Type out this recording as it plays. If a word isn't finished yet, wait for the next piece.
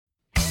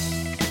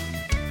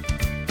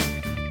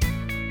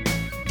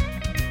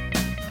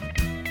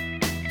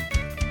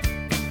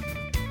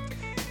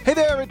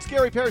It's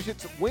Gary Parrish.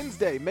 It's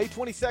Wednesday, May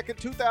 22nd,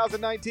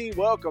 2019.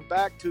 Welcome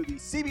back to the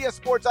CBS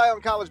Sports Eye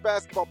on College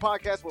Basketball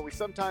podcast, where we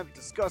sometimes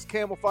discuss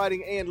camel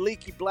fighting and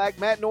leaky black.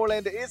 Matt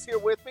Norlander is here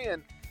with me,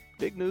 and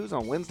big news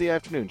on Wednesday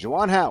afternoon.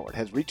 Juwan Howard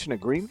has reached an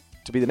agreement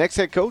to be the next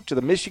head coach of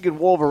the Michigan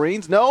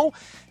Wolverines. No,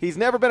 he's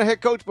never been a head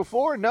coach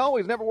before. No,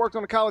 he's never worked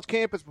on a college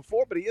campus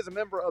before, but he is a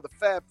member of the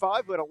Fab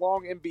Five who had a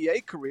long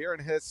NBA career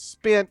and has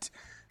spent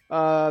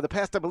the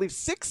past, I believe,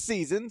 6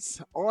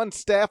 seasons on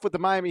staff with the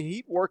Miami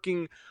Heat,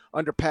 working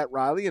under Pat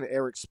Riley and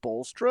Eric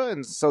Spoelstra.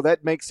 And so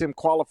that makes him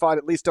qualified,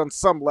 at least on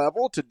some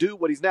level, to do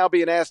what he's now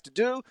being asked to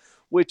do,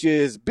 which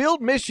is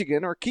build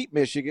Michigan or keep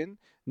Michigan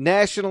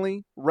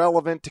nationally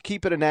relevant, to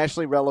keep it a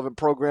nationally relevant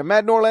program.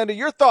 Matt Norlander,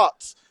 your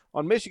thoughts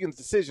on Michigan's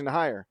decision to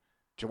hire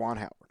Juwan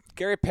Howard?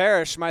 Gary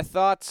Parrish, my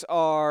thoughts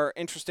are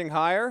interesting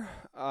hire.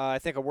 I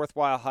think a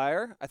worthwhile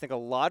hire. I think a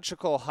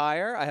logical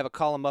hire. I have a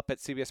column up at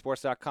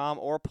cbssports.com,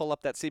 or pull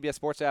up that CBS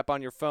Sports app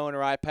on your phone or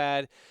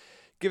iPad.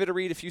 Give it a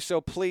read if you so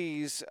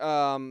please.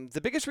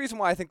 The biggest reason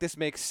why I think this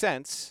makes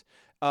sense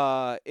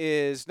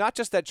is not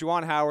just that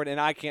Juwan Howard,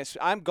 and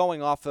I'm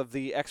going off of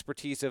the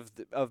expertise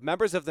of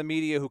members of the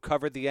media who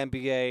covered the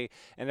NBA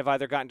and have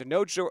either gotten to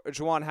know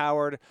Juwan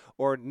Howard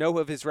or know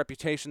of his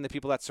reputation, the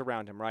people that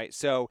surround him, right?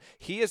 So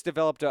he has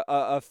developed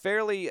a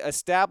fairly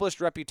established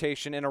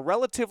reputation in a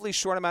relatively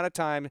short amount of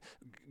time,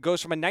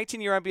 goes from a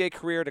 19-year NBA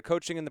career to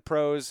coaching in the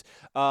pros.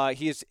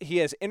 He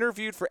has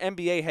interviewed for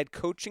NBA head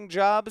coaching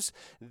jobs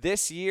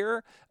this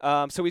year,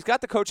 so he's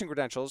got the coaching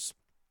credentials.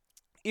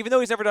 Even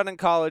though he's never done it in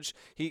college,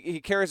 he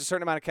carries a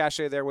certain amount of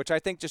cachet there, which I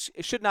think just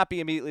it should not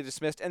be immediately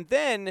dismissed. And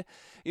then,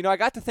 I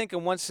got to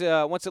thinking once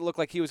it looked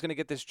like he was going to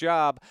get this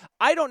job,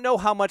 I don't know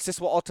how much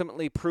this will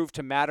ultimately prove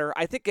to matter.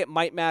 I think it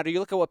might matter. You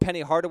look at what Penny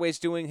Hardaway's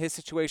doing. His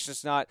situation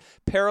is not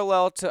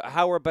parallel to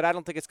Howard, but I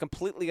don't think it's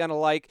completely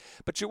unalike.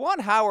 But Juwan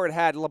Howard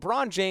had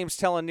LeBron James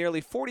telling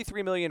nearly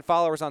 43 million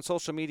followers on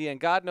social media and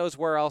God knows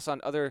where else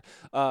on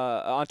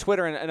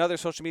Twitter and other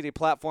social media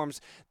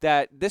platforms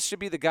that this should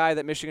be the guy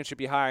that Michigan should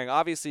be hiring.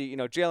 Obviously,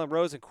 Jalen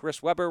Rose and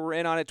Chris Webber were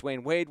in on it.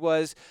 Dwayne Wade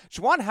was.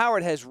 Juwan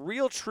Howard has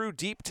real, true,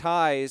 deep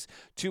ties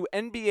to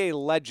NBA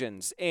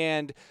legends.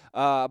 And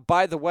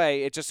by the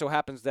way, it just so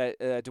happens that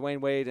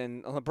Dwayne Wade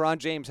and LeBron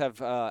James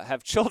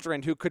have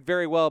children who could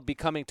very well be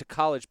coming to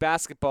college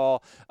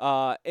basketball.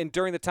 And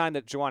during the time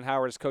that Juwan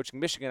Howard is coaching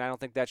Michigan, I don't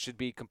think that should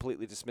be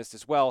completely dismissed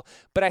as well.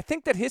 But I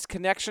think that his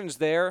connections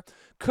there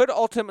could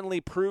ultimately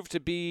prove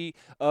to be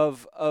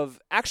of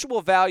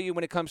actual value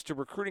when it comes to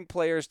recruiting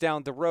players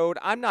down the road.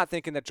 I'm not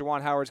thinking that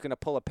Juwan Howard is going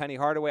to pull a Penny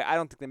Hardaway. I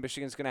don't think that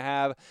Michigan's going to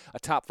have a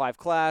top 5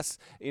 class,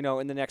 in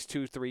the next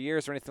 2-3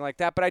 years or anything like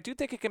that. But I do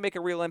think it can make a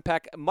real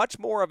impact, much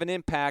more of an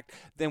impact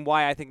than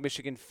why I think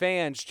Michigan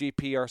fans,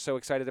 GP, are so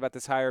excited about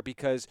this hire,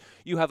 because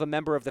you have a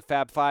member of the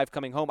Fab Five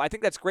coming home. I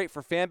think that's great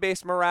for fan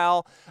base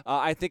morale.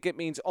 I think it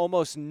means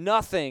almost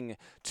nothing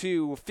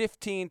to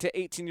 15 to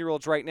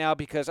 18-year-olds right now,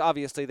 because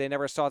obviously they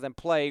never saw them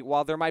play.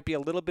 While there might be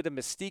a little bit of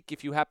mystique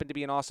if you happen to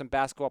be an awesome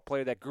basketball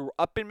player that grew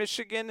up in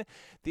Michigan,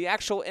 the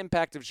actual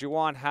impact of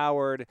Juwan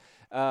Howard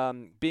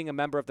being a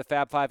member of the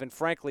Fab Five, and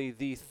frankly,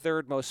 the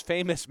third most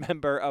famous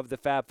member of the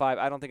Fab Five,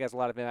 I don't think has a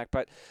lot of impact.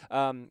 But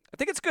I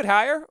think it's a good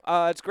hire.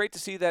 It's great to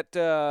see that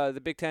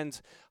the Big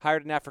Ten's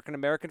hired an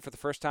African-American for the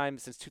first time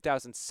since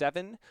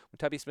 2007 when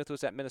Tubby Smith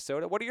was at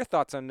Minnesota. What are your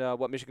thoughts on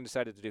what Michigan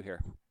decided to do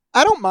here?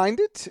 I don't mind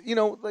it.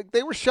 Like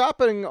they were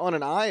shopping on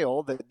an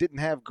aisle that didn't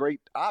have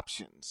great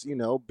options,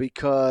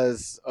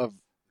 because of,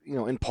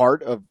 in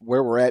part of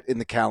where we're at in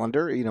the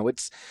calendar.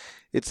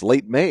 It's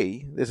late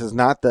May. This is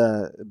not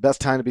the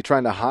best time to be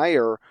trying to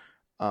hire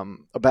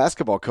a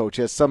basketball coach,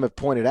 as some have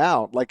pointed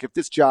out. Like, if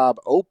this job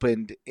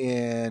opened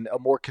in a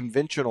more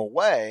conventional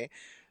way,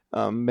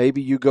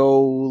 maybe you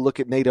go look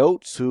at Nate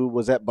Oates, who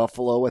was at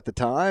Buffalo at the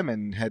time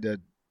and had a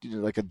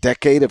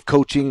decade of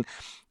coaching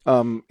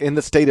in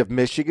the state of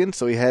Michigan.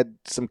 So he had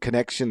some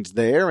connections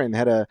there and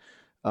had a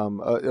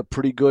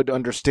pretty good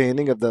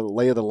understanding of the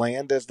lay of the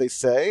land, as they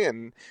say.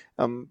 And,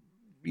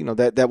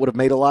 that would have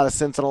made a lot of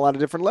sense on a lot of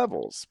different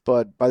levels.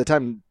 But by the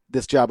time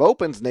this job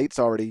opens, Nate's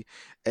already,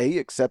 A,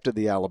 accepted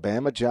the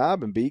Alabama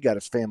job, and B, got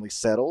his family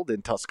settled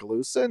in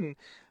Tuscaloosa.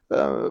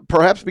 And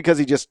perhaps because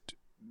he just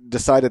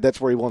decided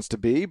that's where he wants to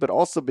be, but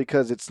also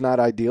because it's not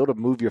ideal to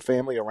move your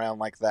family around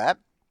like that.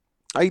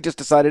 He just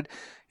decided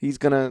he's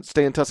going to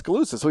stay in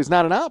Tuscaloosa, so he's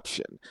not an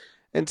option.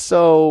 And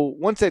so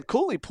once Ed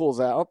Cooley pulls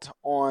out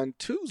on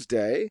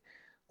Tuesday,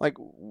 like,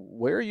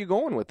 where are you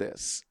going with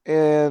this?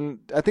 And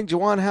I think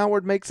Juwan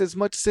Howard makes as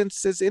much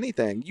sense as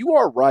anything. You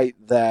are right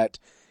that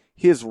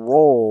his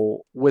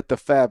role with the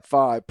Fab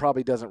Five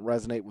probably doesn't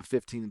resonate with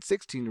 15 and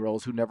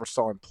 16-year-olds who never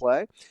saw him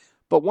play.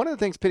 But one of the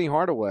things Penny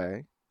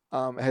Hardaway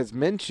has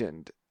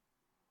mentioned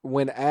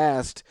when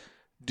asked,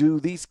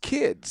 do these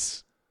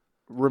kids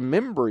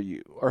remember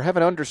you or have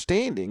an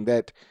understanding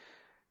that,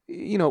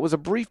 it was a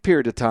brief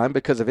period of time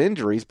because of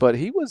injuries, but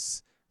he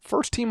was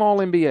first-team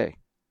All-NBA.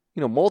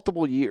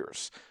 Multiple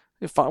years.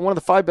 One of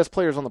the 5 best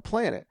players on the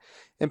planet.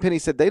 And Penny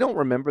said they don't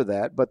remember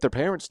that, but their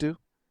parents do.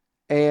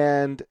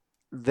 And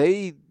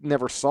they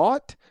never saw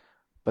it,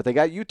 but they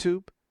got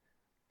YouTube.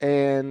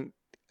 And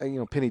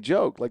Penny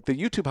joked, like the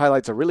YouTube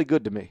highlights are really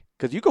good to me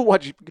because you go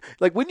watch,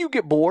 like when you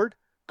get bored,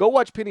 go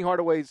watch Penny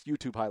Hardaway's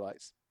YouTube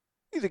highlights.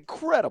 He's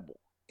incredible,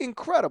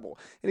 incredible.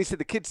 And he said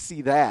the kids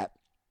see that,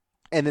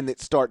 and then it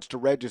starts to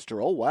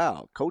register. Oh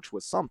wow, coach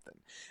was something.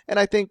 And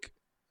I think,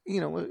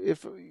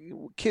 if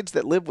kids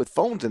that live with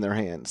phones in their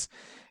hands,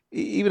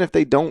 even if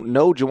they don't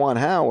know Juwan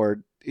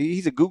Howard,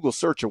 he's a Google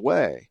search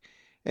away.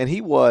 And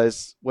he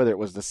was, whether it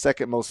was the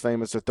second most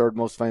famous or third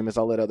most famous,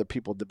 I'll let other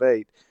people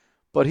debate,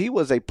 but he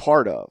was a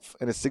part of,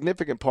 and a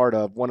significant part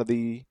of, one of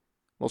the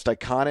most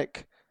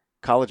iconic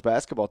college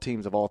basketball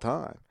teams of all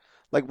time.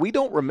 Like, we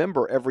don't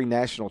remember every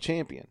national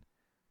champion.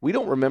 We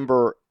don't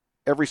remember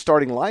every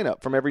starting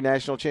lineup from every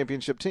national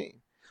championship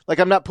team. Like,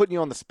 I'm not putting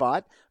you on the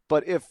spot,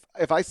 but if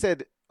I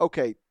said,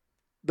 okay,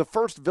 the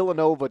first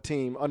Villanova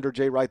team under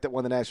Jay Wright that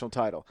won the national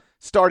title,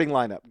 starting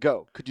lineup,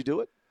 go. Could you do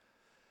it?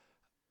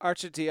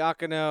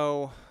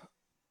 Arcidiacono,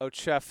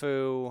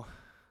 Ochefu.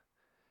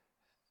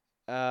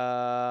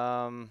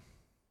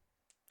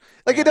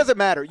 It doesn't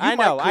matter. I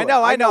know.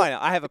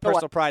 I have a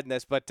personal pride in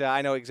this, but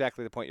I know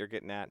exactly the point you're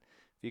getting at.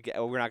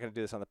 We're not going to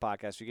do this on the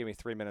podcast. If you give me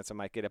 3 minutes, I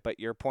might get it. But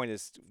your point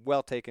is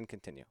well taken.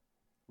 Continue.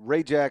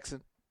 Ray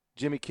Jackson,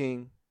 Jimmy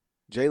King,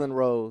 Jalen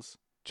Rose,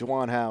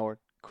 Juwan Howard,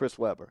 Chris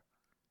Webber.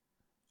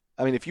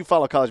 I mean, if you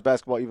follow college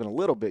basketball even a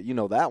little bit, you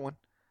know that one.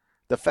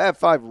 The Fab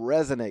Five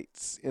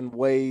resonates in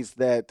ways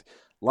that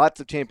lots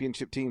of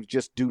championship teams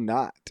just do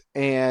not.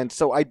 And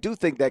so I do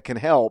think that can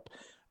help,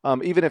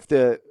 even if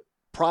the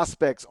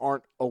prospects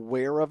aren't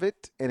aware of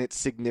it and its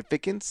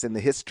significance and the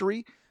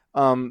history.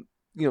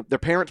 Their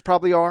parents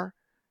probably are,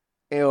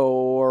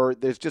 or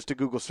there's just a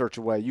Google search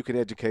away. You can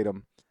educate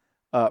them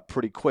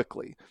pretty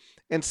quickly.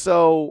 And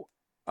so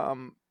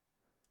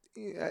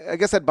I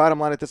guess I'd bottom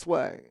line it this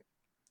way.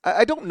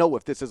 I don't know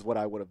if this is what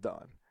I would have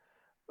done,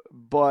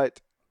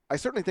 but I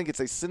certainly think it's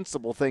a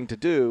sensible thing to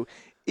do,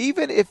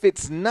 even if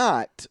it's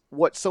not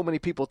what so many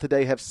people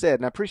today have said.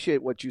 And I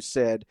appreciate what you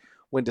said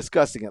when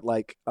discussing it.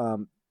 Like,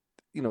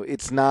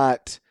 it's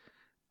not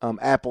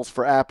apples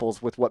for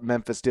apples with what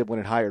Memphis did when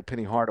it hired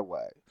Penny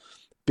Hardaway,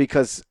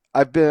 because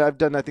I've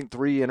done, I think,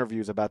 3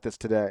 interviews about this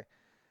today.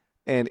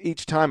 And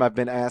each time I've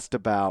been asked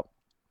about,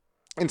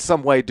 in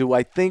some way, do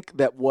I think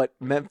that what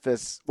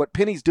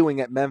Penny's doing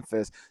at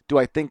Memphis, do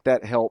I think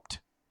that helped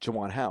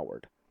Juwan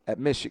Howard at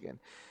Michigan?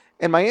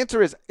 And my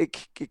answer is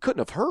it couldn't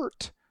have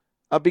hurt,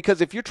 because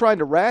if you're trying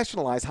to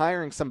rationalize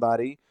hiring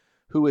somebody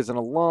who is an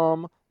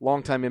alum,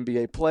 longtime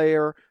NBA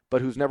player,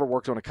 but who's never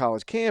worked on a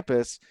college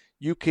campus,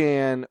 you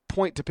can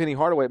point to Penny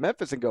Hardaway at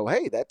Memphis and go,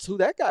 hey, that's who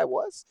that guy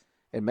was.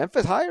 And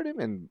Memphis hired him,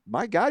 and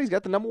my God, he's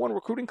got the #1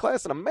 recruiting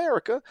class in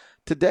America.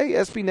 Today,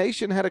 SB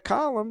Nation had a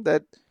column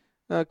that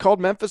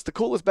called Memphis the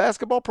coolest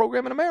basketball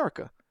program in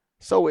America.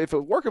 So if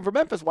it's working for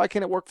Memphis, why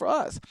can't it work for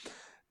us?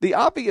 The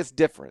obvious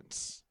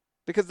difference,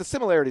 because the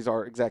similarities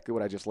are exactly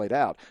what I just laid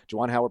out.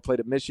 Juwan Howard played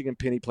at Michigan,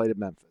 Penny played at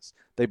Memphis.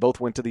 They both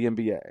went to the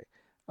NBA.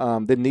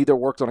 Then neither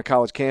worked on a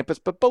college campus,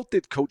 but both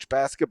did coach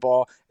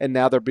basketball, and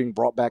now they're being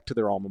brought back to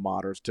their alma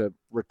maters to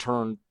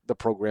return the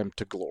program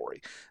to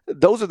glory.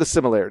 Those are the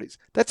similarities.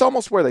 That's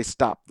almost where they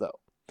stop, though,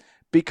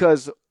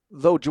 because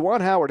though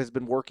Juwan Howard has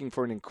been working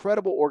for an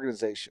incredible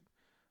organization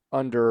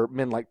under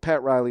men like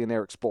Pat Riley and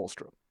Eric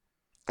Spoelstra,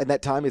 and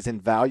that time is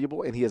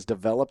invaluable, and he has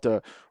developed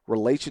a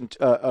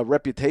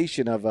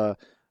reputation of a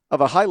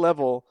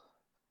high-level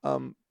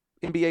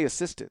NBA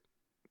assistant.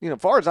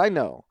 As far as I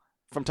know,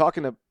 from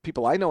talking to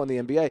people I know in the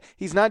NBA,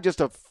 he's not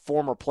just a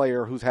former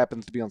player who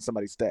happens to be on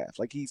somebody's staff.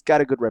 Like, he's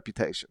got a good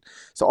reputation.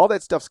 So all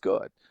that stuff's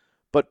good.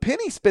 But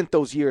Penny spent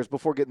those years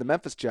before getting the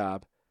Memphis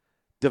job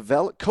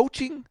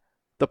coaching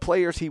the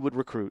players he would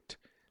recruit,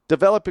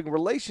 developing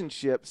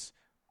relationships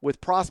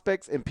with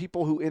prospects and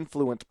people who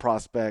influence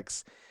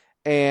prospects.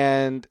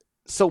 And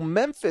so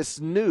Memphis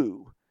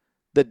knew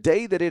the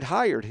day that it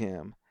hired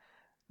him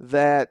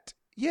that,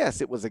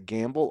 yes, it was a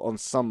gamble on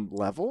some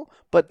level,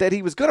 but that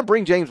he was going to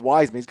bring James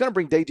Wiseman. He's going to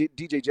bring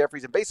DJ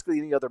Jeffries and basically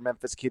any other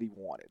Memphis kid he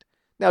wanted.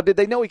 Now, did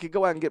they know he could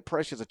go out and get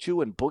Precious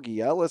Achiuwa and Boogie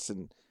Ellis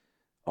and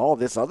all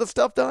this other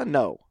stuff done?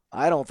 No,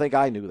 I don't think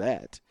I knew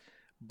that.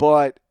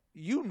 But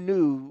you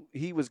knew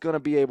he was going to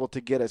be able to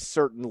get a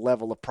certain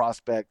level of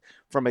prospect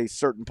from a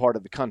certain part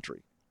of the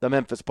country, the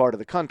Memphis part of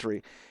the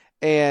country.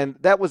 And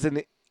that was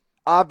an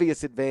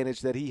obvious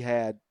advantage that he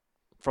had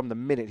from the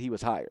minute he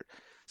was hired.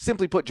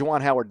 Simply put,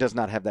 Juwan Howard does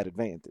not have that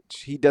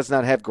advantage. He does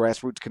not have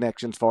grassroots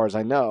connections, as far as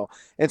I know.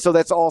 And so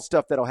that's all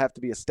stuff that will have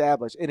to be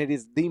established. And it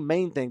is the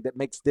main thing that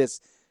makes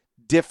this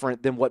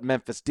different than what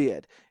Memphis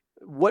did.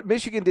 What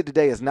Michigan did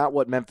today is not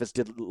what Memphis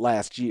did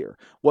last year.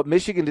 What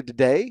Michigan did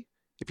today,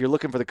 if you're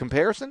looking for the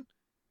comparison,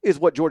 is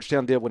what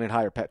Georgetown did when it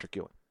hired Patrick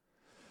Ewing.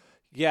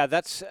 Yeah,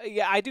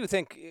 I do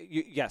think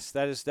yes,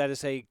 that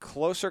is a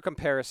closer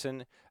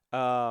comparison.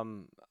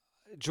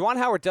 Juwan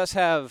Howard does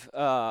have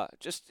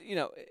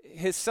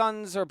his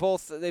sons are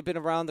both, they've been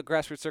around the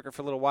grassroots circuit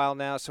for a little while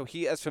now, so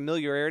he has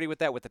familiarity with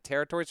that, with the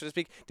territory, so to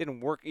speak.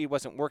 He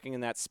wasn't working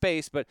in that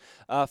space, but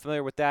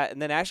familiar with that.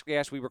 And then actually,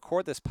 as we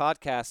record this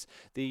podcast,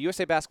 the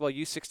USA Basketball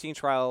U16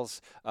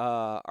 trials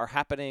are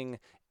happening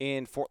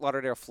in Fort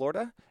Lauderdale,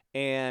 Florida.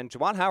 And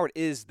Juwan Howard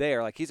is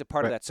there. Like, he's a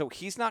part of Right. that. So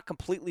he's not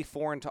completely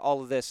foreign to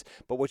all of this.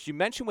 But what you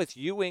mentioned with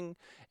Ewing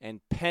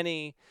and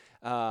Penny,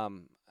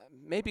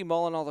 maybe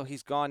Mullen, although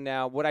he's gone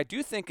now, what I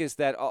do think is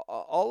that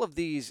all of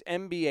these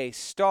NBA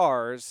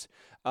stars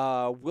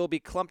will be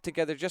clumped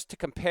together just to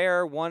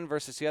compare one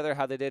versus the other,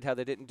 how they did, how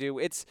they didn't do.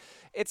 It's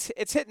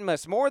hit and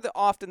miss. More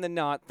often than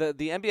not, the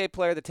NBA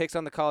player that takes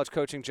on the college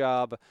coaching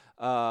job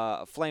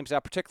flames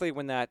out, particularly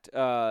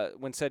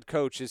when said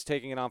coach is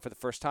taking it on for the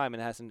first time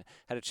and hasn't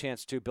had a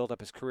chance to build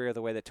up his career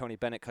the way that Tony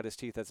Bennett cut his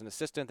teeth as an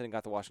assistant, then he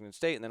got to Washington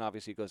State, and then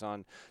obviously he goes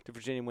on to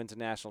Virginia and wins a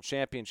national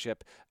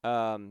championship.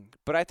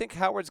 But I think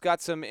Howard's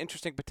got some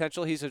interesting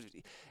potential.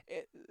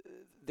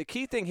 The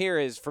key thing here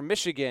is for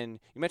Michigan,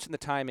 you mentioned the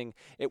timing.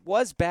 It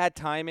was bad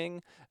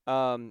timing,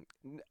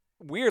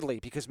 weirdly,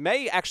 because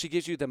May actually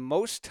gives you the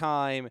most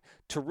time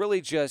to really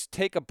just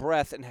take a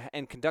breath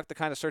and conduct the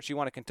kind of search you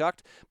want to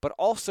conduct. But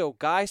also,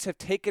 guys have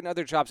taken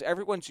other jobs.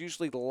 Everyone's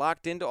usually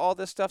locked into all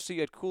this stuff. So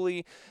you had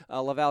Cooley,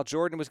 Laval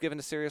Jordan was given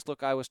a serious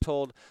look, I was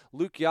told.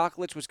 Luke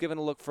Yaklich was given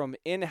a look from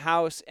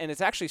in-house. And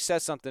it actually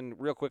says something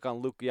real quick on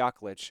Luke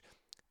Yaklich.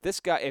 This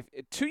guy,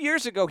 2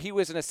 years ago, he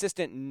was an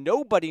assistant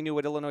nobody knew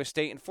at Illinois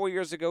State, and 4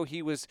 years ago,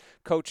 he was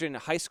coaching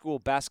high school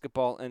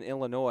basketball in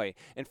Illinois.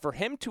 And for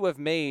him to have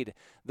made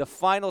the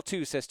final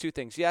two says two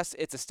things. Yes,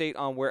 it's a state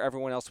on where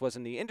everyone else was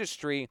in the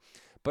industry,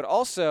 but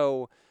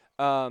also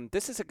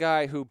this is a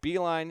guy who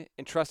Beilein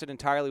entrusted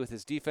entirely with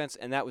his defense,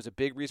 and that was a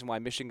big reason why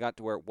Michigan got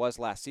to where it was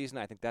last season.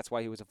 I think that's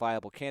why he was a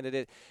viable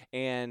candidate.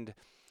 And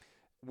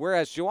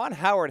whereas Juwan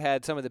Howard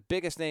had some of the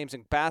biggest names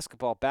in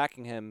basketball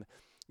backing him,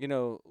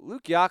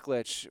 Luke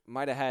Yaklich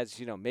might have had,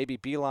 maybe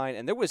Beilein,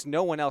 and there was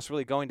no one else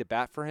really going to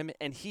bat for him,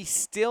 and he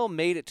still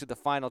made it to the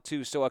final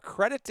two. So a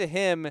credit to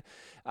him.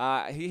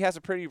 He has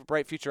a pretty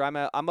bright future. I'm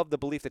of the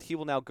belief that he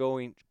will now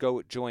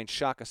go join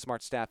Shaka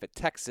Smart's staff at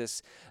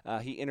Texas.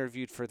 He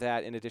interviewed for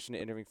that in addition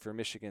to interviewing for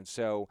Michigan.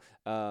 So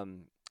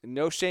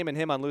no shame in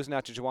him on losing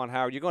out to Juwan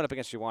Howard. You're going up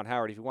against Juwan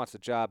Howard if he wants the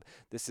job.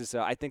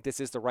 I think this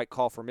is the right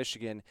call for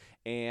Michigan,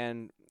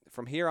 and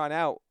from here on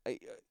out,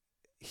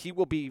 he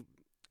will be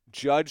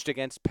judged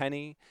against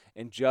Penny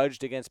and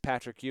judged against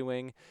Patrick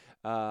Ewing,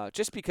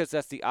 just because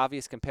that's the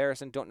obvious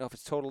comparison. Don't know if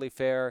it's totally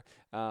fair,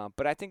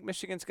 but I think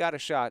Michigan's got a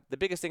shot. The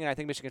biggest thing, and I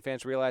think Michigan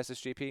fans realize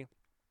this, GP,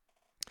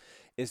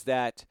 is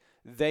that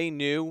they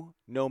knew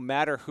no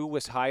matter who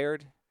was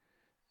hired,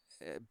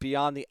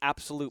 beyond the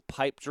absolute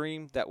pipe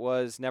dream that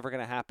was never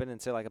going to happen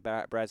and say like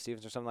a Brad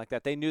Stevens or something like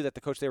that, they knew that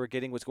the coach they were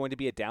getting was going to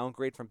be a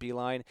downgrade from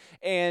Beilein.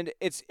 And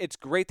it's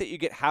great that you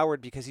get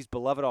Howard because he's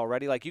beloved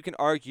already. Like, you can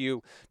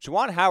argue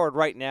Juwan Howard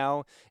right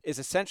now is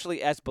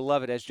essentially as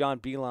beloved as John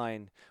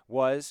Beilein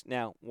was.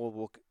 Now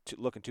we'll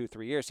look in 2 or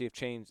 3 years, see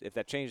if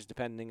that changes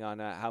depending on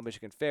how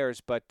Michigan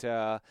fares. But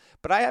I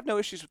have no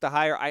issues with the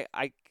hire.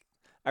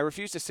 I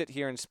refuse to sit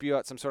here and spew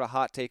out some sort of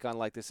hot take on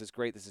like this is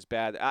great, this is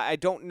bad. I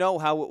don't know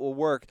how it will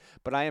work,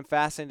 but I am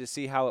fascinated to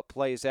see how it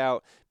plays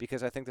out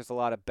because I think there's a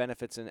lot of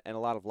benefits and a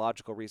lot of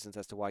logical reasons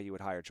as to why you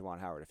would hire Juwan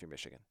Howard if you're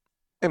Michigan.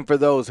 And for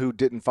those who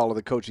didn't follow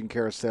the coaching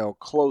carousel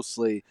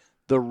closely,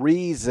 the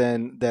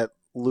reason that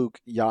Luke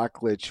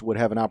Yaklich would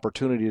have an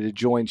opportunity to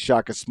join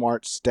Shaka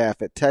Smart's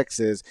staff at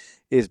Texas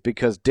is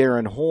because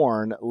Darren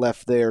Horn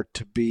left there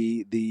to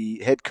be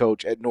the head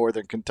coach at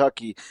Northern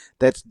Kentucky.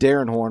 That's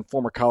Darren Horn,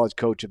 former college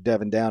coach of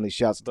Devin Downey.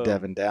 Shouts to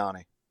Devin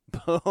Downey.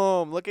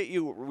 Boom. Look at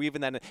you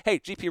weaving that in. Hey,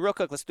 GP, real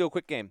quick, let's do a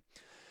quick game.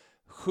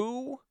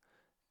 Who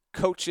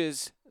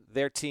coaches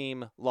their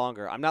team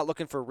longer? I'm not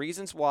looking for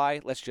reasons why.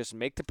 Let's just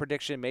make the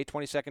prediction. May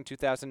 22nd,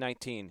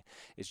 2019.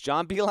 Is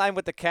John Beilein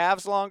with the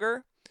Cavs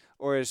longer?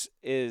 Or is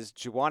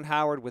Juwan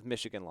Howard with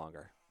Michigan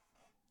longer?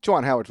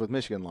 Juwan Howard's with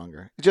Michigan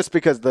longer. Just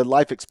because the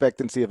life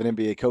expectancy of an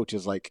NBA coach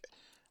is like,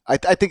 I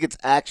think it's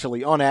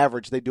actually, on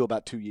average, they do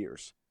about 2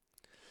 years.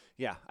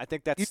 Yeah, I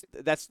think that's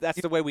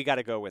the way we got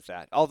to go with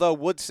that. Although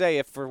would say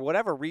if for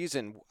whatever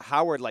reason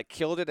Howard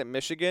killed it at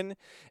Michigan,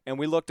 and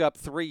we looked up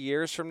 3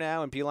 years from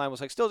now, and Beilein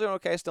was still doing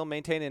okay, still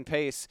maintaining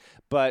pace,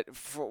 but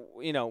for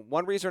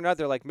one reason or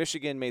another,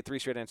 Michigan made 3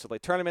 straight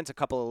NCAA tournaments, a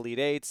couple of Elite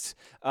Eights.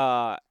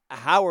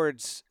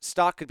 Howard's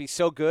stock could be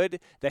so good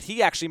that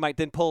he actually might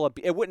then pull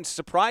it wouldn't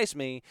surprise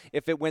me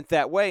if it went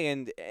that way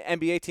and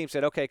NBA team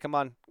said, okay, come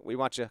on, we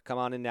want you, come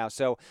on in now.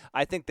 So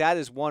I think that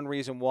is one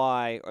reason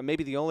why, or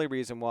maybe the only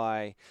reason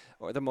why,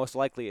 or the most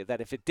likely, that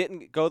if it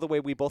didn't go the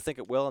way we both think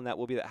it will, and that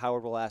will be that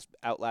Howard will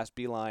outlast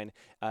Beilein,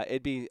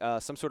 it'd be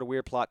some sort of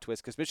weird plot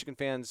twist because Michigan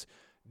fans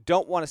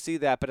don't want to see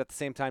that, but at the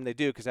same time they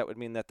do, because that would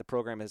mean that the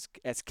program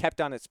has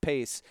kept on its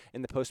pace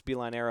in the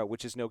post-Beilein era,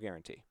 which is no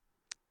guarantee.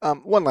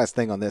 One last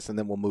thing on this, and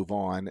then we'll move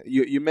on.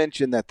 You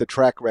mentioned that the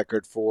track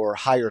record for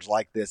hires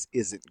like this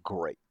isn't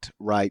great,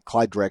 right?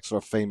 Clyde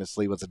Drexler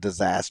famously was a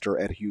disaster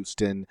at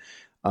Houston.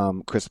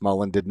 Chris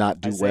Mullen did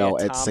not do well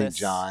at St.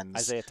 John's.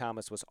 Isaiah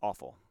Thomas was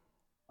awful.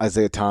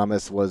 Isaiah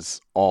Thomas was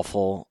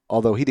awful,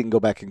 although he didn't go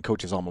back and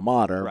coach his alma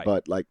mater, right.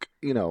 But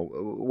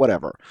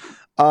whatever.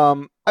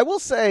 I will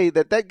say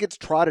that gets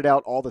trotted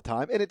out all the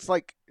time, and it's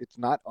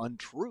not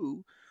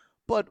untrue,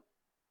 but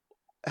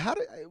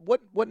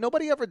what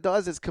nobody ever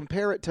does is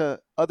compare it to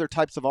other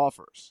types of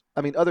offers.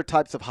 I mean, other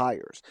types of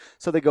hires.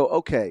 So they go,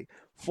 okay,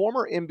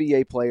 former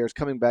NBA players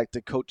coming back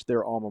to coach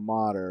their alma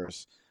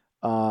maters.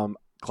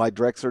 Clyde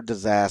Drexler,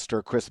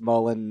 disaster. Chris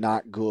Mullin,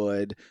 not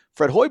good.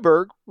 Fred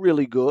Hoiberg,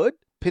 really good.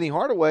 Penny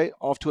Hardaway,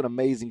 off to an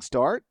amazing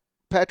start.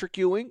 Patrick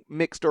Ewing,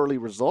 mixed early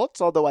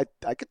results, although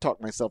I could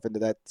talk myself into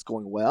that it's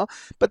going well.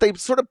 But they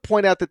sort of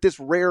point out that this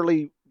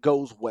rarely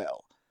goes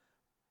well.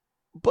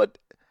 But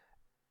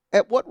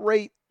at what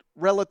rate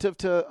relative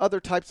to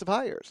other types of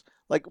hires?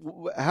 Like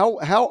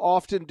how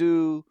often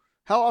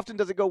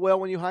does it go well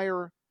when you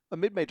hire a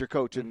mid-major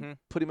coach and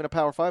put him in a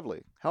Power 5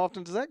 league? How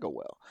often does that go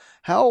well?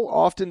 How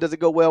often does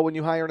it go well when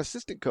you hire an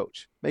assistant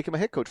coach, make him a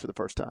head coach for the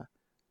first time?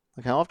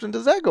 Like how often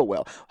does that go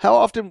well? How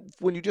often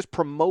when you just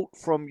promote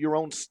from your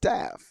own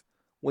staff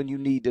when you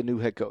need a new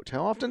head coach?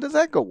 How often does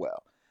that go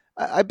well?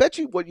 I bet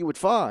you what you would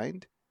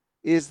find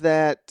is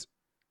that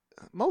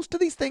most of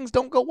these things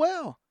don't go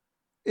well.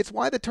 It's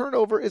why the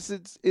turnover is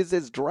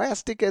as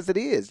drastic as it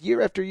is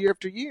year after year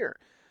after year.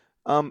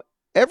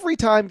 Every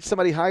time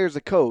somebody hires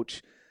a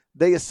coach,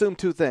 they assume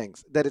two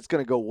things: that it's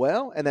going to go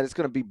well and that it's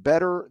going to be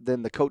better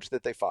than the coach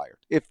that they fired,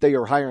 if they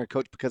are hiring a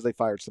coach because they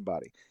fired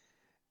somebody.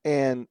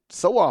 And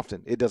so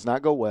often it does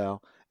not go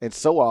well, and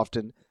so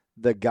often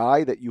the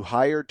guy that you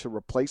hired to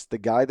replace the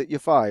guy that you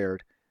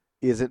fired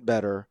isn't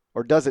better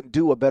or doesn't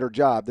do a better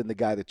job than the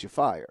guy that you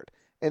fired.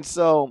 And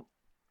so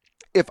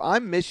if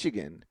I'm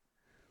Michigan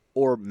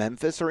or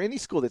Memphis or any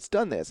school that's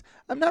done this,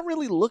 I'm not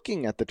really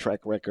looking at the track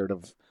record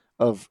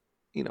of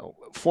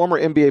former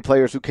NBA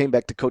players who came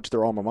back to coach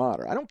their alma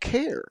mater. I don't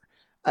care.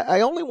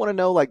 I only want to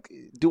know, like,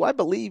 do I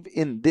believe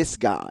in this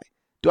guy?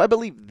 Do I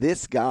believe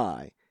this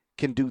guy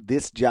can do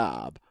this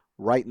job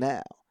right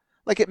now?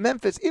 Like at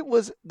Memphis, it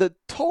was the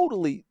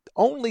totally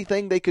only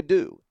thing they could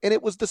do, and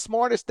it was the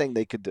smartest thing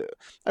they could do.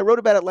 I wrote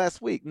about it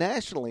last week.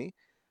 Nationally,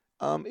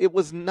 it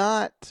was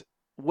not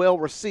well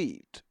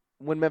received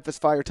when Memphis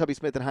fired Tubby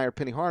Smith and hired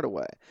Penny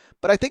Hardaway.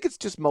 But I think it's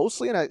just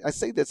mostly, and I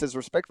say this as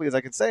respectfully as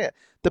I can say it,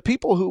 the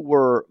people who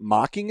were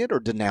mocking it or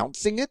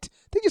denouncing it,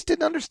 they just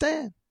didn't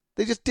understand.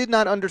 They just did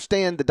not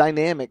understand the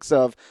dynamics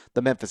of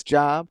the Memphis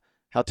job,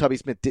 how Tubby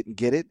Smith didn't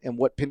get it, and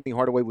what Penny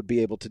Hardaway would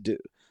be able to do.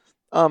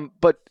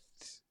 But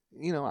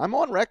I'm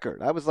on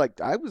record. I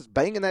was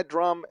banging that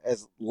drum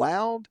as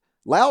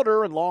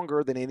louder and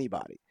longer than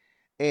anybody.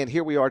 And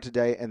here we are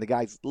today, and the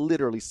guy's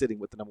literally sitting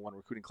with the number one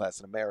recruiting class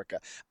in America.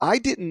 I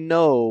didn't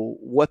know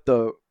what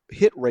the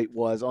hit rate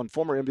was on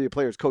former NBA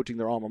players coaching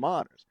their alma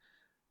maters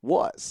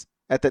was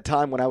at that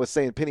time when I was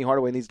saying Penny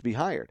Hardaway needs to be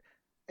hired.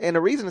 And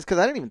the reason is because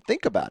I didn't even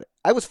think about it.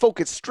 I was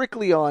focused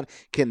strictly on,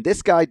 can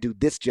this guy do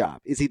this job?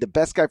 Is he the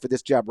best guy for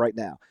this job right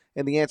now?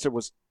 And the answer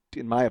was,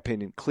 in my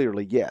opinion,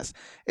 clearly yes.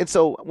 And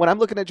so when I'm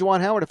looking at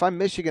Juwan Howard, if I'm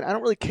Michigan, I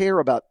don't really care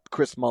about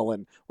Chris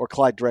Mullin or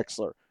Clyde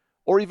Drexler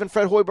or even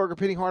Fred Hoiberg or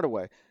Penny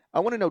Hardaway. I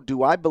want to know,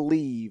 do I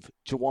believe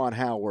Juwan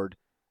Howard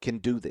can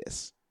do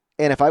this?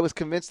 And if I was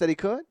convinced that he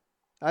could,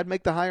 I'd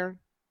make the hire,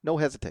 no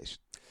hesitation.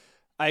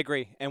 I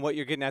agree. And what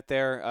you're getting at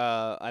there,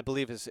 I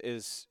believe,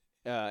 is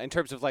in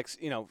terms of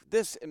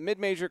this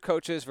mid-major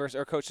coaches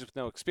or coaches with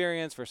no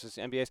experience versus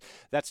MBAs,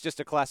 that's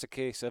just a classic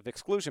case of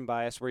exclusion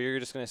bias where you're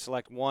just going to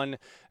select one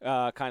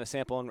kind of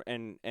sample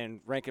and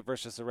rank it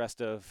versus the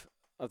rest of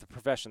the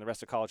profession, the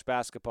rest of college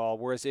basketball.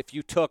 Whereas if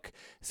you took,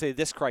 say,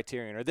 this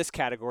criterion or this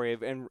category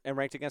and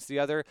ranked against the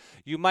other,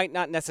 you might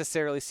not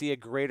necessarily see a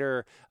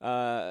greater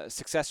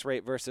success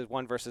rate versus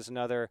one versus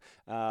another.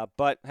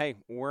 But hey,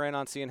 we're in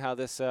on seeing how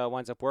this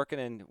winds up working,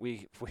 and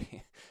we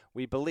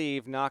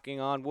believe, knocking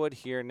on wood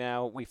here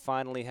now, we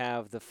finally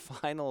have the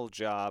final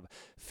job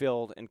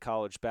filled in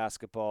college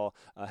basketball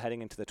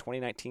heading into the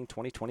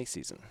 2019-2020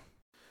 season.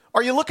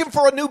 Are you looking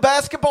for a new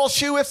basketball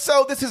shoe? If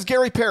so, this is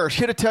Gary Parrish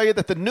here to tell you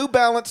that the New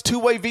Balance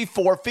 2-Way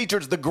V4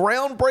 features the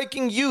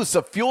groundbreaking use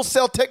of fuel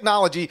cell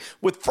technology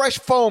with fresh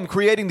foam,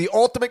 creating the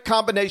ultimate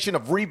combination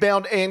of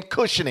rebound and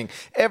cushioning.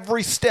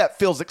 Every step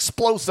feels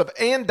explosive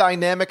and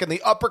dynamic, and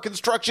the upper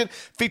construction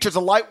features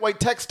a lightweight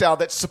textile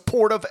that's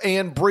supportive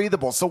and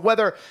breathable. So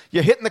whether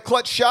you're hitting the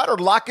clutch shot or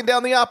locking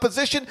down the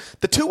opposition,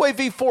 the 2-Way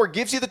V4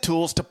 gives you the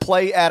tools to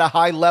play at a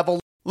high level.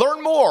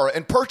 Learn more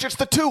and purchase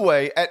the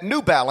 2-Way at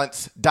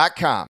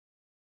newbalance.com.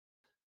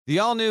 The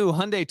all-new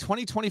Hyundai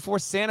 2024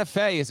 Santa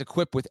Fe is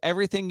equipped with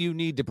everything you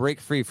need to break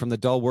free from the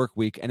dull work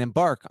week and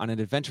embark on an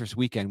adventurous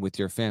weekend with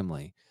your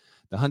family.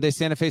 The Hyundai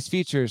Santa Fe's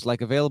features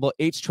like available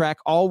H-Track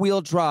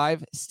all-wheel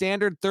drive,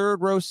 standard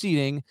third-row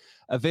seating,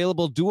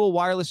 available dual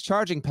wireless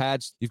charging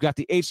pads. You've got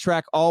the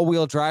H-Track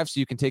all-wheel drive so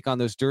you can take on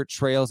those dirt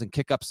trails and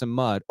kick up some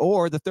mud.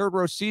 Or the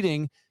third-row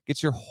seating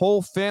gets your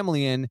whole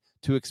family in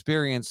to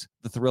experience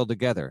the thrill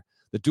together.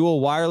 The dual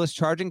wireless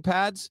charging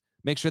pads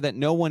make sure that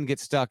no one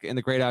gets stuck in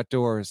the great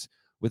outdoors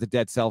with a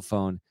dead cell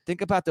phone.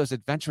 Think about those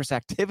adventurous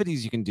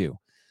activities you can do.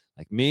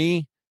 Like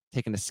me,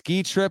 taking a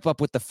ski trip up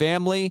with the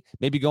family,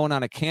 maybe going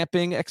on a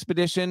camping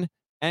expedition,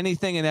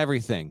 anything and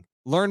everything.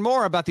 Learn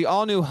more about the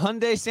all-new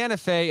Hyundai Santa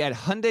Fe at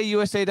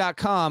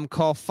HyundaiUSA.com.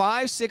 Call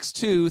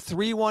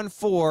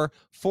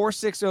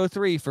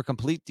 562-314-4603 for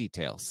complete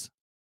details.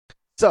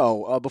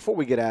 So before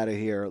we get out of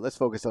here, let's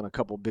focus on a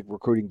couple big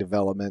recruiting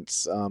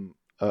developments.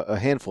 A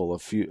handful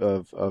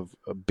of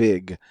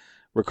big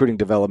recruiting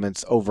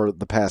developments over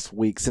the past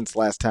week since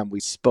last time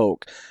we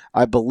spoke.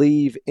 I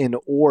believe in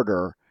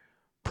order,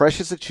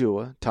 Precious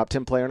Achiuwa, top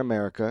 10 player in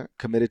America,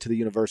 committed to the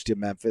University of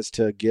Memphis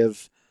to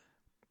give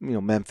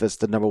Memphis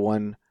the number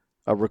one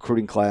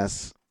recruiting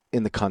class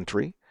in the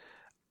country.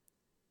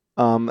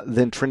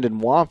 Then Trendon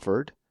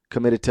Watford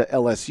committed to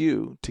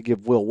LSU to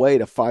give Will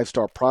Wade a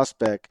 5-star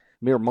prospect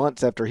mere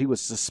months after he was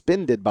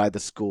suspended by the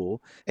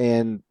school,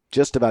 and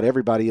just about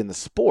everybody in the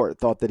sport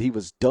thought that he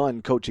was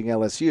done coaching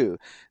LSU.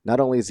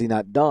 Not only is he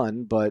not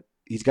done, but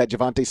he's got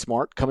Javonte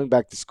Smart coming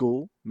back to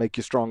school, make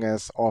your strong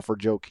ass offer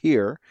joke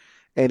here,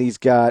 and he's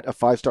got a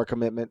 5-star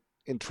commitment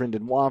in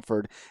Trendon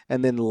Watford.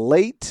 And then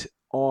late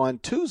on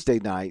Tuesday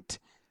night,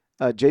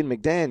 Jaden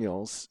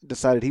McDaniels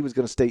decided he was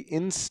going to stay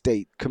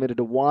in-state, committed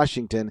to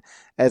Washington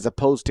as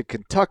opposed to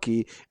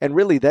Kentucky. And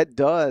really that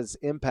does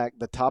impact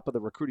the top of the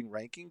recruiting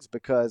rankings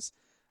because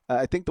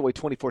I think the way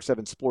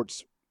 24/7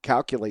 Sports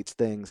calculates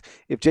things,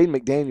 if Jaden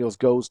McDaniels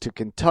goes to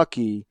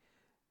Kentucky,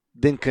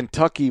 then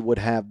Kentucky would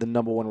have the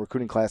number one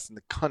recruiting class in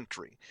the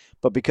country.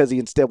 But because he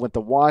instead went to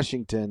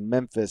Washington,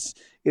 Memphis,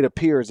 it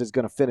appears is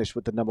going to finish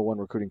with the number one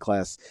recruiting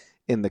class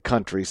in the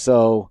country.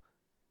 So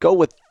go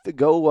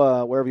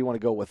wherever you want to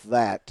go with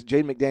that.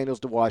 Jaden McDaniels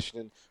to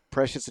Washington,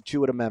 Precious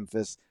Achiuwa to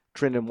Memphis,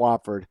 Trendon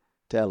Watford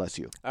to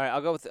LSU. All right,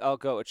 I'll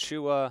go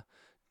Achiuwa,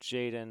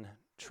 Jaden,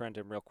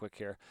 Trendon real quick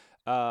here.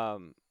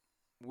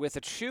 With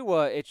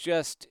Achiuwa,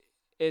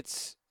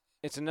 it's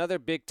another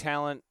big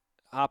talent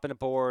hopping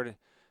aboard.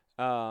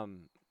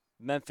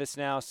 Memphis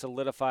now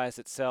solidifies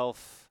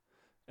itself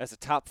as a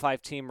top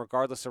 5 team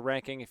regardless of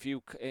ranking.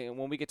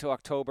 When we get to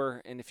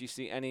October and if you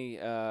see any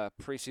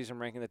preseason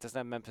ranking that doesn't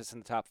have Memphis in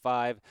the top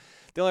 5,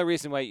 the only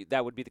reason why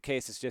that would be the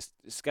case is just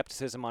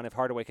skepticism on if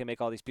Hardaway can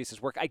make all these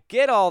pieces work. I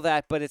get all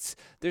that, but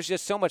there's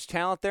just so much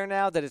talent there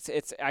now that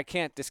it's I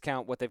can't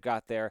discount what they've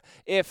got there.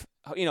 If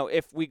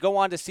we go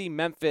on to see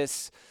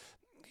Memphis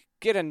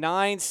get a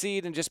 9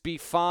 seed and just be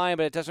fine,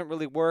 but it doesn't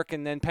really work,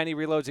 and then Penny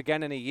reloads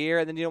again in a year,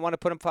 and then you don't want to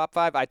put them top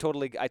 5. I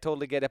totally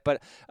get it.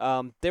 But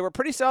they were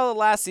pretty solid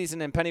last season,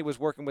 and Penny was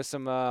working with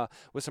some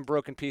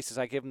broken pieces.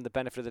 I give him the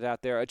benefit of the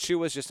doubt there.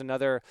 Achiuwa is just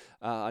another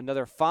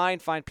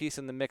fine piece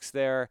in the mix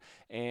there,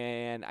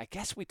 and I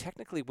guess we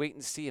technically wait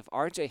and see if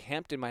R.J.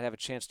 Hampton might have a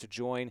chance to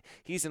join.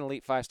 He's an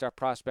elite 5-star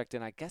prospect,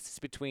 and I guess it's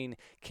between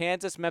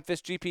Kansas, Memphis,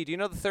 GP. Do you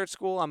know the third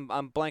school?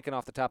 I'm blanking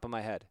off the top of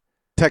my head.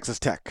 Texas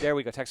Tech. There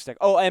we go, Texas Tech.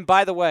 Oh, and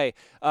by the way,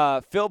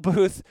 Phil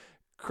Booth,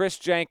 Chris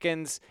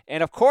Jenkins,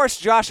 and of course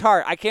Josh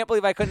Hart. I can't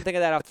believe I couldn't think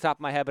of that off the top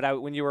of my head,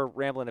 but when you were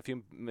rambling a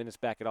few minutes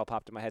back, it all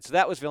popped in my head. So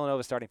that was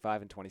Villanova's starting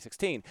 5 in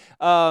 2016.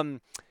 Jaden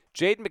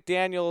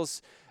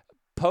McDaniels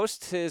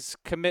posts his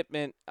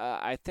commitment,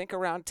 I think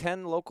around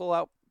 10 local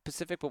out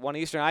Pacific, but 1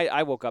 Eastern.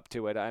 I woke up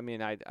to it. I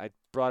mean, I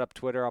brought up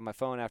Twitter on my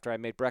phone after I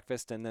made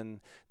breakfast, and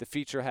then the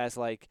feature has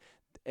like,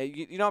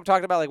 you know what I'm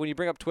talking about? Like when you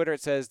bring up Twitter,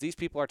 it says these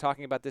people are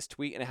talking about this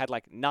tweet, and it had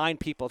like 9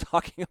 people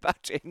talking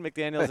about Jaden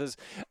McDaniels'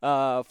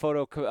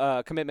 photo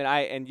commitment.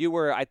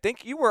 I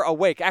think you were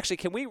awake. Actually,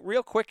 can we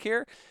real quick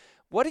here?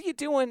 What are you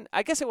doing?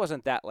 I guess it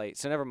wasn't that late,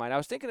 so never mind. I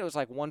was thinking it was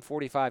like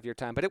 1:45 your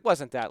time, but it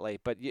wasn't that late.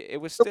 But it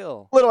was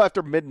still a little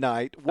after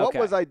midnight. What Okay.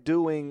 was I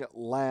doing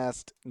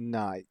last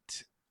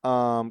night?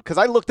 Because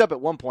I looked up at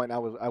one point,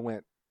 and I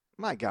went,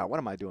 my God, what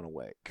am I doing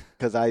awake?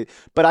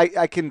 But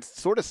I can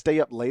sort of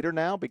stay up later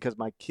now because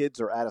my kids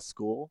are out of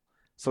school,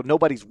 so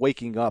nobody's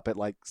waking up at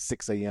like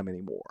 6 a.m.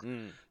 anymore.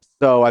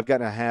 So I've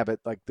gotten a habit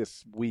like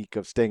this week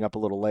of staying up a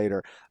little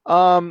later.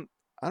 I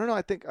don't know.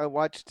 I think I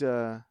watched.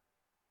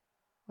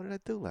 What did I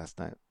do last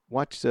night?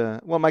 Watched.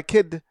 Well, my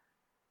kid,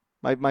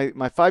 my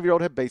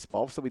 5-year-old had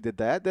baseball, so we did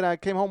that. Then I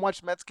came home,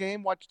 watched Mets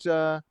game, watched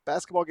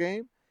basketball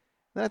game.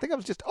 Then I think I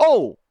was just.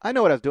 Oh, I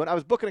know what I was doing. I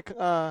was booking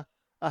a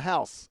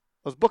house.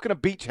 I was booking a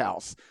beach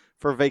house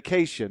for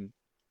vacation.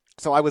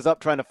 So I was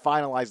up trying to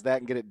finalize that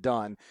and get it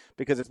done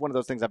because it's one of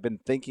those things I've been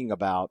thinking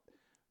about.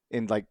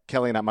 And like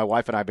Kelly and I, my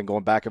wife and I have been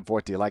going back and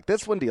forth. Do you like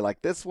this one? Do you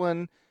like this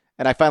one?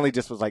 And I finally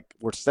just was like,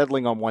 we're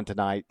settling on one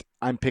tonight.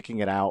 I'm picking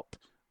it out.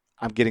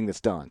 I'm getting this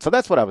done. So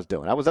that's what I was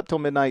doing. I was up till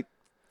midnight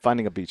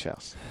finding a beach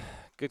house.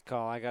 Good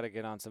call. I got to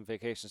get on some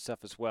vacation stuff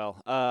as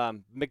well.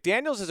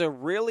 McDaniels is a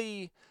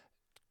really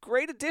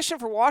great addition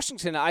for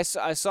Washington. I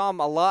saw him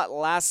a lot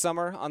last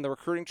summer on the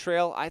recruiting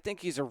trail. I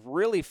think he's a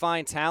really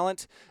fine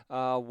talent.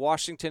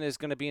 Washington is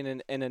going to be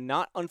in a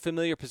not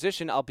unfamiliar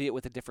position, albeit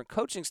with a different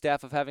coaching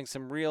staff, of having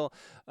some real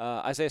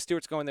Isaiah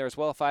Stewart's going there as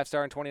well, a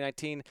 5-star in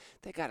 2019.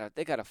 They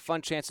got a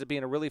fun chance of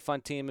being a really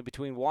fun team. In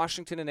between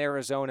Washington and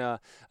Arizona,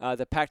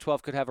 the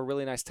Pac-12 could have a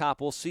really nice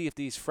top. We'll see if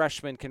these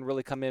freshmen can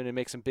really come in and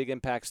make some big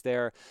impacts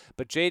there.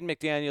 But Jaden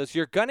McDaniels,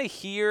 you're going to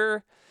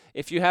hear,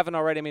 if you haven't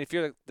already, I mean, if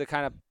you're the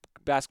kind of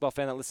basketball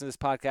fan that listens to this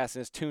podcast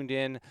and is tuned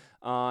in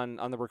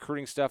on the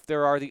recruiting stuff,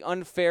 there are the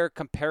unfair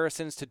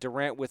comparisons to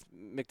Durant with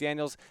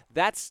McDaniels.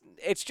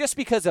 It's just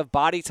because of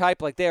body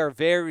type. Like, they are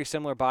very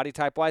similar body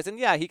type wise, and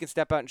yeah, he can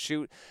step out and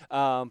shoot.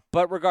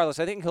 But regardless,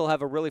 I think he'll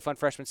have a really fun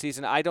freshman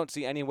season. I don't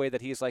see any way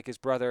that he's like his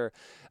brother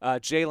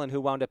Jalen,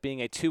 who wound up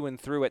being a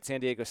 2-and-through at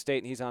San Diego State,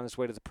 and he's on his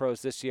way to the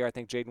pros this year. I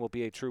think Jaden will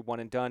be a true one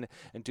and done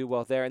and do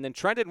well there. And then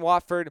Trendon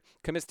Watford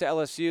commits to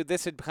LSU.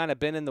 This had kind of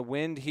been in the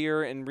wind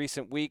here in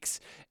recent weeks,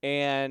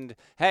 and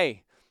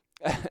hey.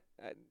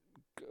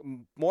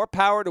 More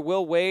power to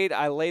Will Wade.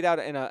 I laid out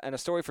in a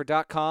story for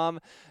 .com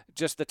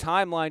just the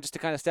timeline, just to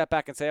kind of step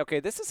back and say, okay,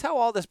 this is how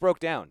all this broke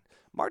down.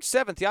 March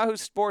 7th, Yahoo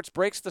Sports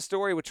breaks the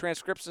story with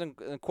transcripts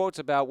and quotes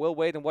about Will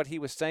Wade and what he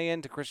was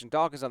saying to Christian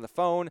Dawkins on the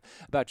phone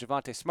about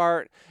Javonte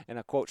Smart and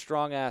a, quote,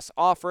 strong-ass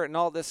offer and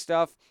all this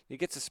stuff. He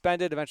gets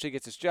suspended, eventually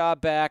gets his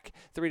job back.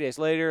 3 days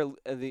later,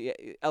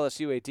 the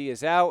LSU AD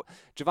is out.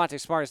 Javonte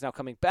Smart is now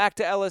coming back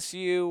to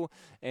LSU,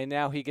 and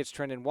now he gets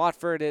Trendon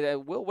Watford.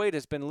 Will Wade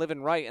has been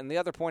living right, and the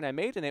other point I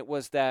made in it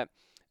was that,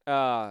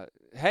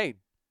 hey,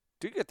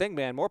 do your thing,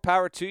 man. More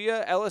power to you.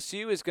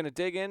 LSU is going to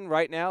dig in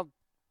right now.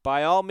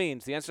 By all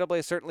means, the NCAA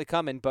is certainly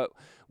coming, but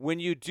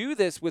when you do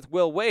this with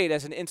Will Wade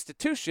as an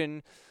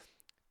institution,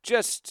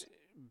 just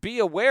be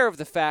aware of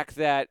the fact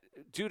that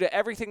due to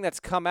everything that's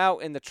come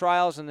out in the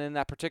trials and in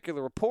that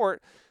particular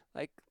report,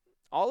 like,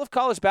 all of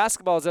college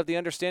basketball is of the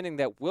understanding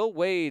that Will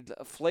Wade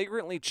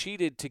flagrantly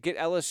cheated to get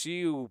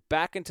LSU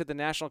back into the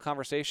national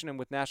conversation and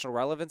with national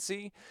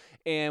relevancy.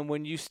 And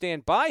when you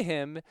stand by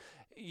him,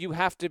 you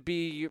have to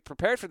be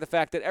prepared for the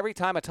fact that every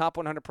time a top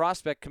 100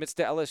 prospect commits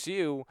to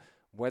LSU,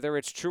 whether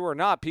it's true or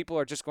not, people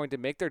are just going to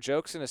make their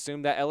jokes and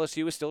assume that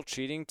LSU is still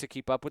cheating to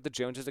keep up with the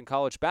Joneses in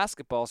college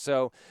basketball.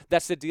 So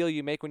that's the deal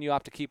you make when you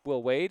opt to keep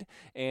Will Wade.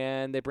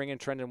 And they bring in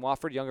Trendon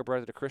Watford, younger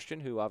brother to Christian,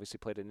 who obviously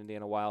played in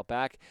Indiana a while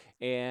back.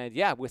 And,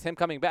 yeah, with him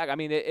coming back, I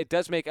mean, it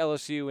does make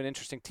LSU an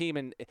interesting team,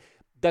 and it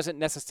doesn't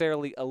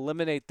necessarily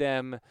eliminate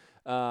them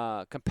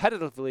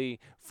competitively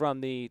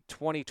from the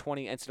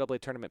 2020 NCAA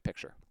tournament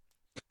picture.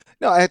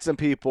 No, I had some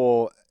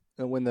people,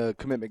 when the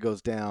commitment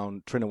goes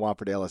down, Trendon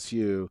Watford to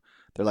LSU,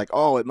 they're like,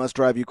 oh, it must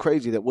drive you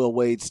crazy that Will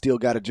Wade still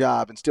got a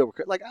job and still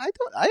like,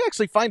 I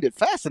actually find it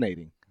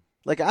fascinating.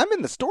 Like, I'm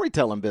in the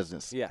storytelling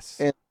business.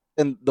 Yes.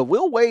 And the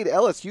Will Wade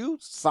LSU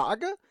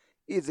saga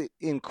is an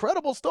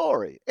incredible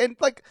story. And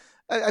like,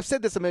 I've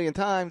said this a million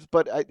times,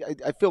 but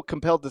I feel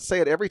compelled to say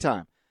it every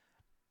time.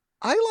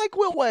 I like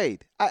Will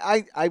Wade.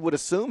 I would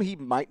assume he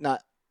might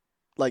not,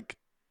 like,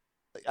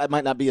 I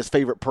might not be his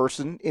favorite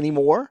person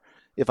anymore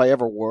if I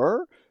ever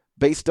were,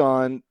 based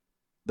on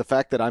the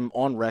fact that I'm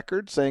on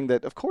record saying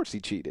that, of course,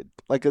 he cheated.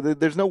 Like,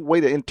 there's no way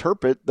to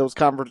interpret those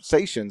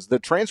conversations, the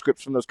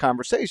transcripts from those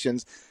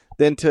conversations,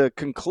 than to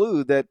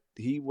conclude that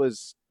he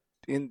was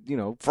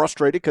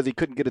frustrated because he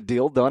couldn't get a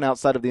deal done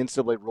outside of the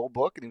NCAA rule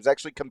book, and he was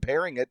actually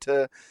comparing it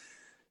to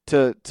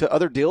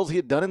other deals he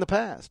had done in the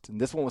past. And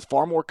this one was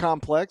far more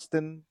complex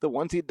than the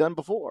ones he had done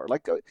before.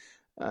 Like,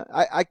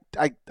 I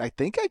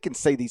think I can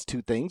say these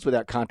two things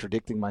without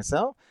contradicting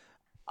myself.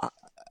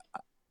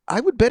 I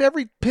would bet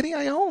every penny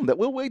I own that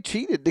Will Wade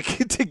cheated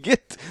to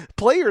get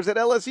players at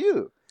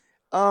LSU.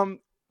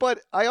 But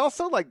I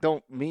also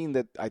don't mean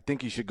that I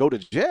think he should go to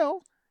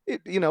jail.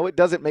 It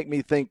doesn't make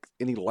me think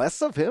any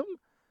less of him.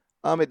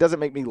 It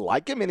doesn't make me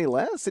like him any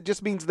less. It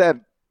just means that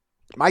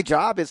my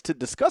job is to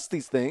discuss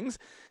these things,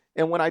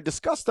 and when I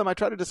discuss them, I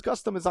try to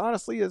discuss them as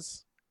honestly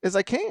as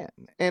I can.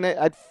 And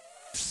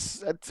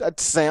I'd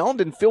sound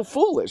and feel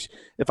foolish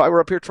if I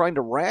were up here trying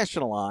to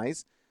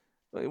rationalize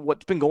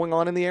what's been going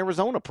on in the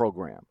Arizona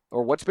program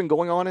or what's been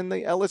going on in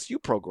the LSU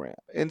program.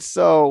 And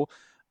so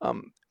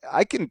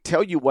I can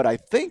tell you what I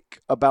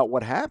think about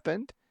what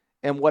happened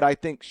and what I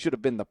think should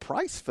have been the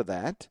price for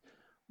that.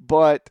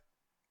 But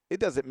it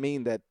doesn't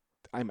mean that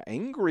I'm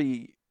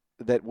angry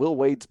that Will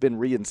Wade's been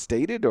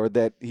reinstated or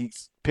that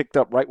he's picked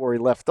up right where he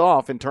left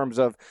off in terms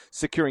of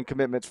securing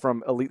commitments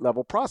from elite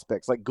level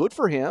prospects. Like, good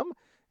for him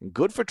and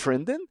good for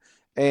Trendon,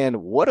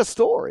 and what a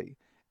story.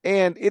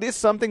 And it is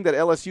something that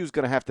LSU is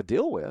going to have to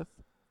deal with,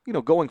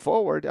 going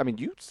forward. I mean,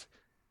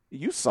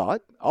 you saw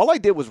it. All I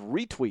did was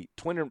retweet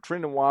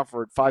Trendon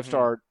Watford,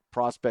 5-star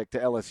prospect to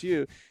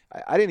LSU.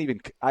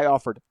 I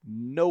offered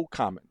no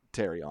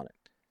commentary on it.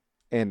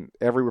 And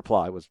every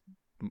reply was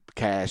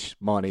cash,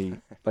 money,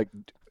 like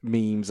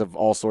memes of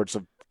all sorts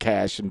of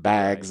cash and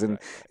bags. Right.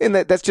 And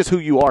that's just who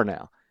you are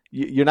now.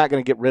 You're not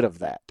going to get rid of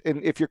that.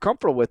 And if you're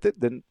comfortable with it,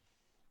 then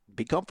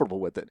be comfortable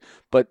with it.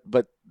 But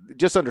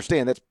just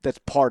understand that's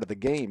part of the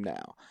game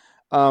now.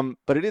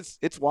 But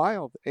it's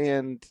wild.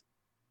 And,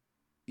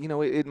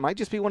 it might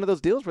just be one of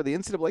those deals where the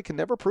NCAA can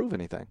never prove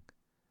anything.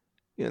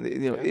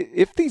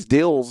 If these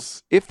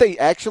deals, if they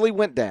actually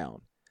went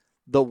down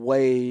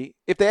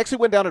if they actually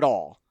went down at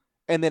all,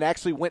 and then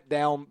actually went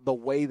down the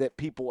way that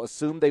people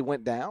assume they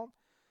went down,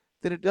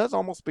 then it does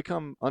almost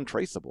become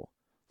untraceable.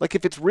 Like,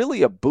 if it's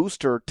really a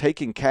booster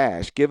taking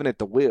cash, giving it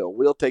to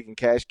Will taking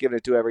cash, giving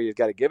it to whoever you've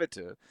got to give it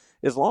to,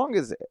 as long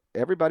as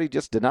everybody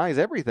just denies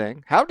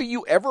everything, how do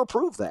you ever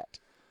prove that?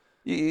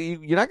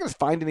 You're not going to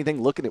find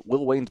anything looking at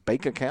Will Wayne's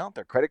bank account,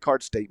 their credit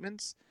card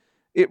statements.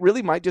 It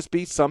really might just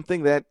be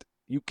something that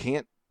you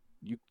can't.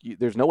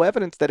 There's no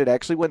evidence that it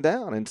actually went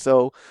down, and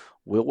so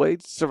Will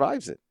Wade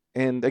survives it.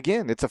 And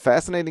again, it's a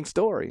fascinating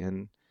story,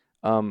 and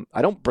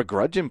I don't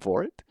begrudge him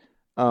for it.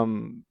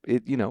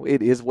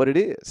 It is what it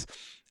is.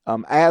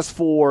 As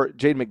for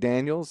Jaden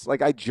McDaniels,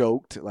 like I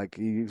joked, like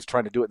he was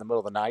trying to do it in the middle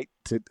of the night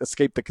to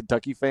escape the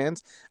Kentucky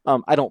fans.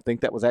 I don't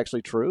think that was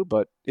actually true,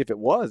 but if it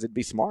was, it'd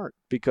be smart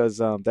because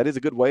that is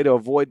a good way to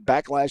avoid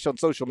backlash on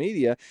social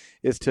media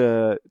is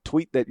to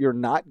tweet that you're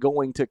not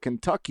going to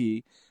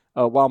Kentucky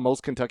while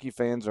most Kentucky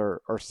fans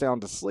are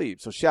sound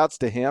asleep. So shouts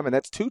to him. And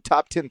that's 2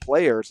 top 10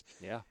 players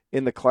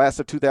in the class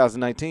of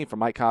 2019 for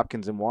Mike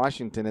Hopkins in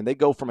Washington. And they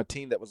go from a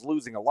team that was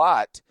losing a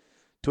lot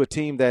to a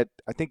team that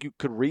I think you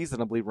could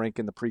reasonably rank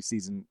in the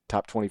preseason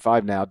top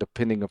 25 now,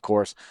 depending, of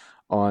course,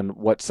 on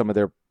what some of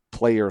their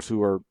players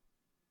who are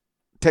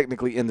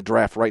technically in the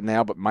draft right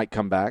now but might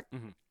come back.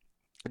 Mm-hmm.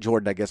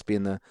 Jordan, I guess,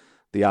 being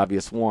the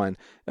obvious one,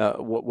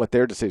 what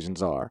their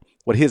decisions are,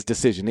 what his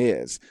decision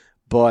is.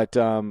 But,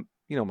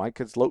 Mike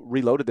has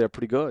reloaded there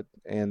pretty good.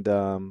 And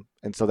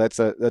so that's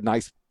a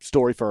nice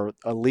story for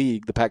a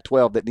league, the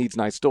Pac-12, that needs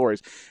nice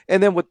stories.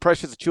 And then with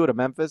Precious Achiuwa to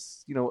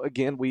Memphis,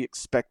 again, we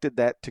expected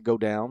that to go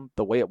down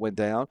the way it went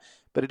down,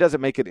 but it doesn't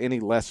make it any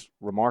less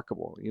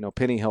remarkable.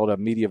 Penny held a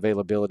media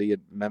availability at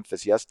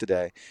Memphis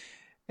yesterday,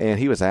 and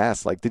he was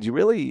asked, like, did you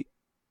really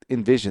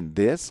envision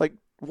this? Like,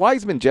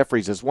 Wiseman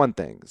Jeffries is one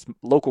thing. It's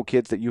local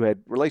kids that you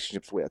had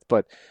relationships with,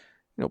 but,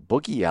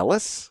 Boogie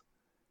Ellis?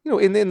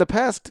 In the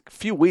past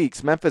few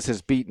weeks, Memphis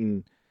has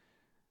beaten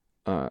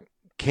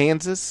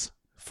Kansas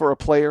for a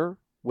player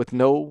with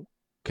no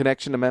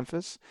connection to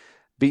Memphis,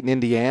 beaten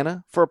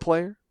Indiana for a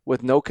player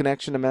with no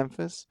connection to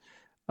Memphis,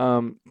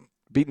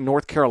 beaten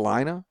North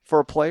Carolina for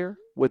a player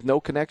with no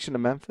connection to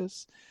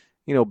Memphis,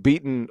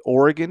 beaten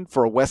Oregon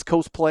for a West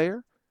Coast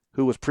player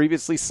who was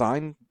previously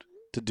signed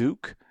to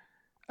Duke.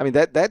 I mean,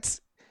 that's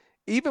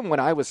even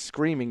when I was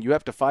screaming, you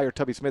have to fire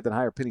Tubby Smith and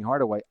hire Penny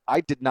Hardaway, I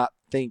did not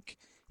think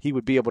he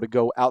would be able to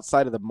go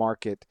outside of the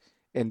market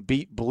and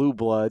beat blue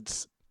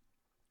bloods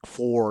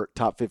for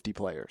top 50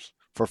 players,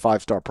 for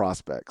 5-star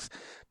prospects.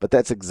 But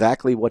that's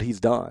exactly what he's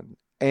done.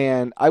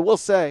 And I will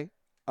say,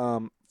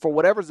 for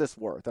whatever's this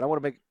worth, and I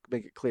want to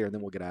make it clear, and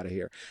then we'll get out of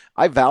here,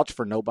 I vouch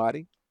for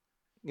nobody.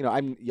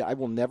 I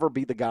will never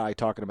be the guy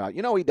talking about,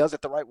 he does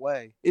it the right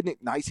way. Isn't it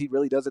nice he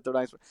really does it the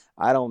nice way?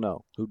 I don't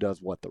know who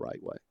does what the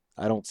right way.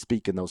 I don't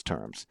speak in those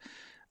terms.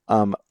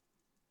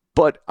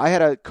 But I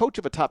had a coach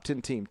of a top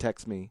 10 team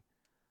text me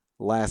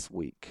last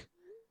week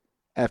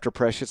after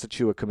Precious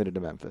Achiuwa committed to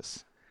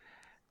Memphis.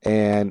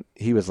 And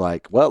he was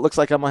like, well, it looks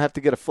like I'm going to have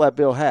to get a flat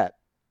bill hat,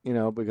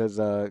 because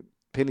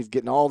Penny's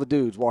getting all the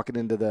dudes walking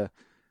into the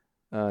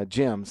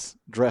gyms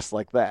dressed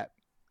like that.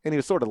 And he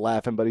was sort of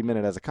laughing, but he meant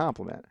it as a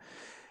compliment.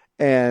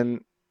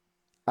 And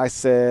I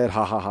said,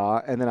 ha, ha,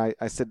 ha. And then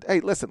I said, hey,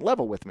 listen,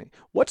 level with me.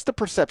 What's the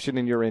perception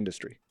in your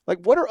industry?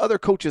 Like, what are other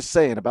coaches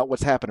saying about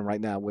what's happening right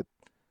now with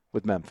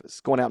Memphis,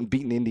 going out and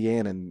beating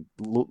Indiana and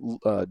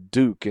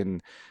Duke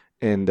and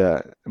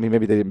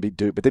maybe they didn't beat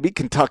Duke, but they beat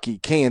Kentucky,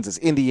 Kansas,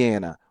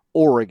 Indiana,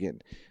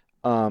 Oregon,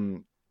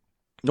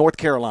 North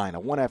Carolina,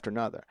 one after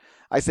another.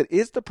 I said,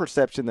 is the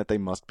perception that they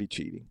must be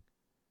cheating?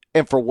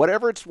 And for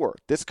whatever it's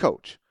worth, this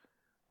coach,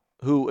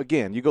 who,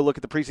 again, you go look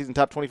at the preseason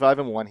top 25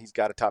 and 1, he's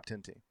got a top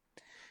 10 team.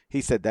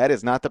 He said, that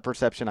is not the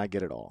perception I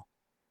get at all.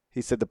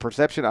 He said, the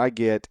perception I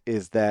get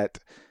is that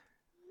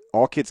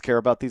all kids care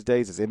about these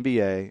days is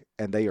NBA,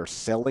 and they are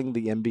selling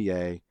the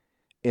NBA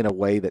in a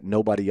way that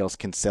nobody else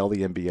can sell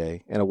the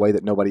NBA, in a way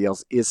that nobody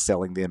else is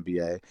selling the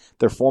NBA.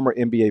 They're former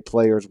NBA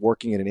players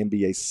working in an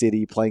NBA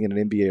city, playing in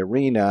an NBA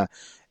arena,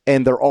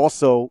 and they're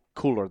also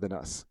cooler than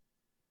us.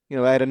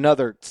 I had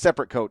another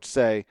separate coach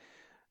say,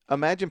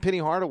 imagine Penny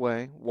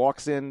Hardaway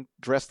walks in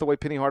dressed the way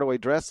Penny Hardaway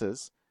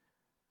dresses,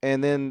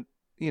 and then,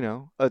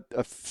 a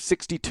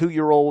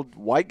 62-year-old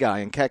white guy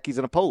in khakis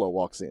and a polo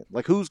walks in.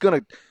 Like, who's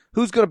gonna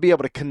be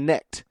able to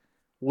connect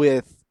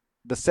with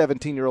the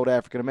 17-year-old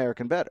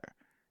African-American better?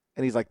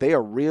 And he's like, they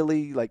are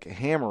really like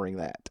hammering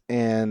that.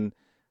 And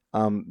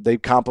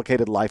they've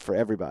complicated life for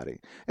everybody.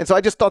 And so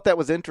I just thought that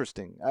was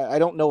interesting. I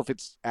don't know if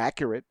it's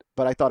accurate,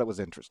 but I thought it was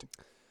interesting.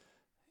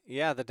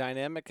 Yeah, the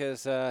dynamic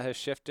has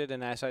shifted.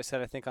 And as I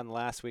said, I think on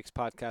last week's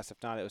podcast, if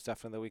not, it was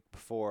definitely the week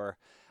before.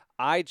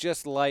 I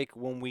just like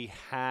when we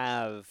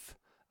have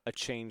a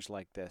change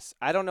like this.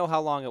 I don't know how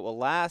long it will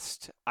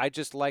last. I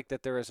just like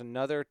that there is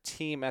another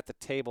team at the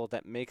table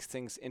that makes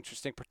things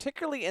interesting,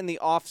 particularly in the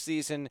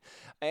offseason.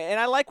 And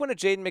I like when a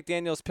Jaden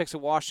McDaniels picks a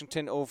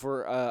Washington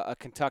over a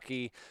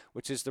Kentucky,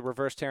 which is the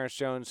reverse Terrence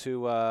Jones,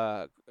 who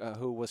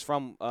was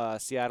from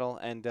Seattle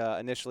and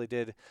initially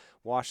did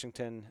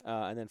Washington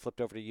and then flipped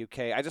over to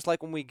UK. I just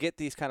like when we get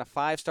these kind of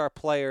 5-star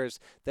players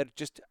that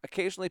just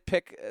occasionally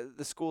pick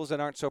the schools that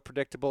aren't so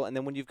predictable. And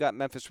then when you've got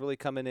Memphis really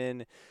coming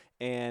in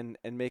and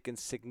making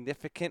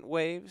significant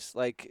waves,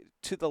 like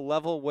to the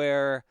level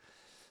where,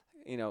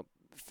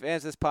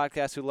 fans of this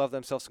podcast who love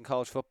themselves in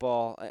college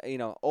football,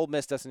 Ole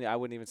Miss doesn't. I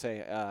wouldn't even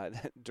say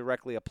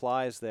directly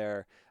applies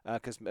there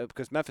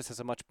because Memphis has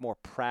a much more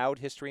proud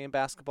history in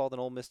basketball than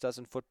Ole Miss does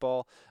in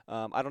football.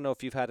 I don't know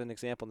if you've had an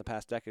example in the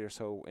past decade or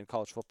so in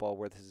college football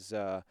where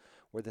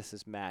this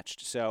is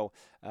matched. So,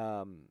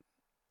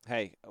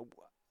 hey.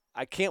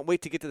 I can't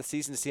wait to get to the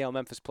season to see how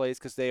Memphis plays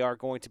because they are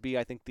going to be,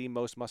 I think, the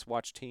most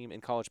must-watch team in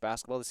college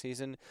basketball this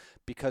season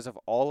because of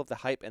all of the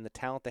hype and the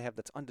talent they have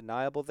that's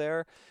undeniable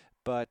there.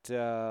 But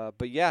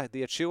yeah,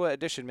 the Achiuwa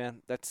addition,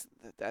 man, it's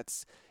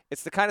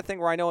the kind of thing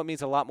where I know it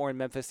means a lot more in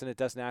Memphis than it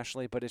does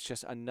nationally, but it's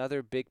just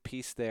another big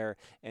piece there.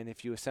 And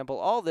if you assemble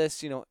all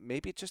this,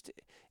 maybe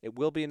it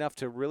will be enough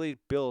to really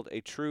build a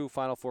true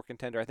Final Four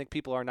contender. I think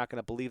people are not going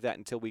to believe that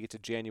until we get to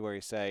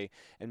January, say,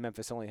 and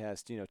Memphis only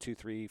has 2,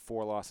 3,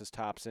 4 losses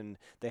tops, and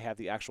they have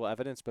the actual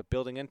evidence. But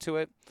building into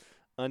it,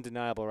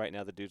 undeniable right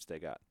now the dudes they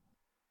got.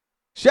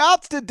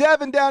 Shouts to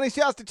Devin Downey.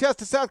 Shouts to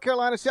Chester, South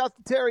Carolina. Shouts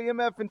to Terry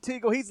MF and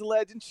Teagle. He's a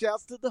legend.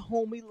 Shouts to the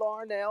homie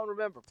Larnell. And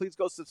remember, please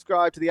go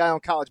subscribe to the Eye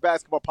on College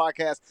Basketball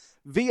Podcast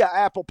via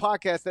Apple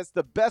Podcasts. That's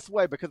the best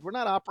way because we're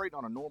not operating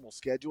on a normal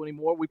schedule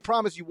anymore. We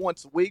promise you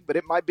once a week, but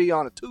it might be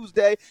on a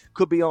Tuesday,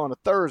 could be on a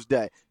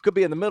Thursday, could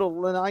be in the middle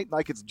of the night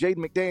like it's Jaden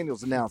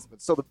McDaniels'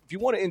 announcement. So if you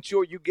want to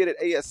ensure you get it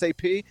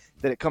ASAP,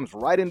 that it comes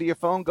right into your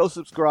phone, go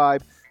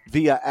subscribe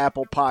via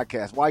Apple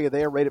Podcasts. While you're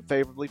there, rate it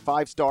favorably.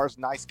 5 stars,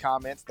 nice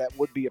comments. That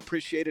would be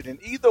appreciated.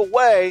 And either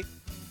way,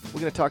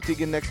 we're going to talk to you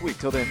again next week.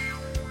 Till then,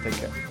 take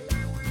care.